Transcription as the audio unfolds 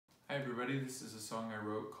Hi everybody, this is a song I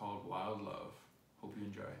wrote called Wild Love. Hope you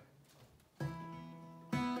enjoy.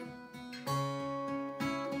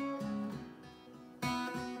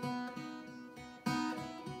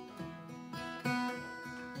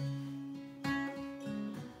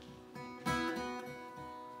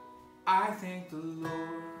 I thank the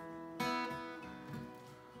Lord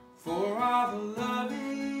for all the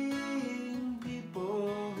loving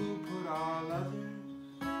people who put all others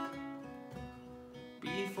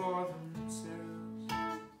before themselves.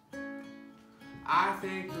 I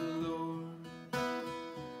thank the Lord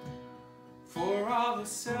for all the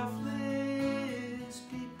selfless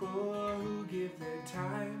people who give their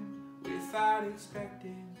time without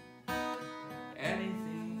expecting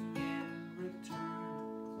anything in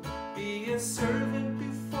return. Be a servant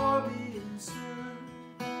before being served.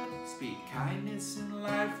 Speak kindness in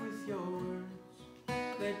life with your words.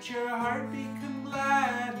 Let your heart become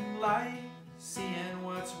glad and light, seeing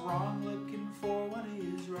what's wrong, looking for what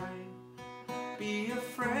is right. Be a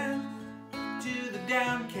friend to the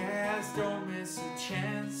downcast. Don't miss a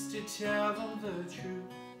chance to tell them the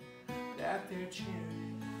truth, that they're cherished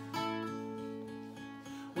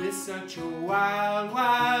with such a wild,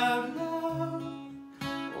 wild love.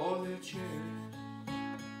 Oh, they're cherished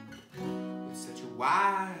with such a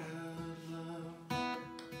wild love.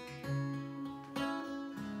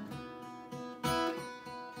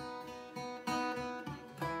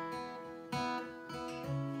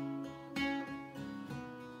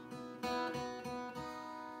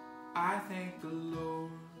 I thank the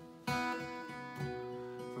Lord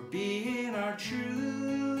for being our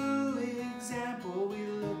true example. We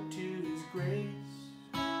look to His grace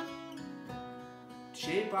to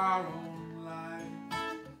shape our own lives.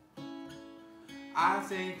 I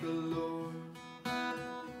thank the Lord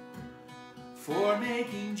for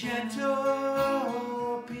making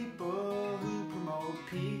gentle people who promote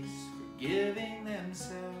peace, forgiving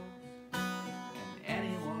themselves and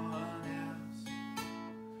anyone else.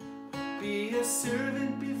 Be a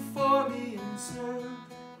servant before being served.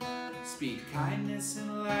 Speak kindness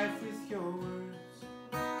in life with your words.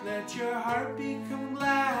 Let your heart become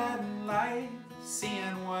glad and light,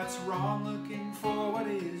 seeing what's wrong, looking for what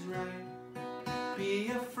is right. Be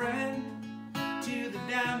a friend to the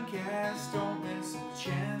downcast. Don't miss a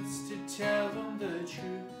chance to tell them the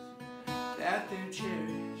truth, that they're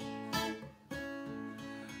cherished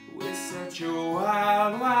with such a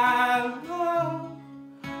wild, wild love.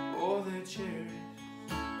 Oh, they're cherished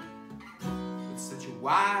with such a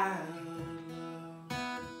wild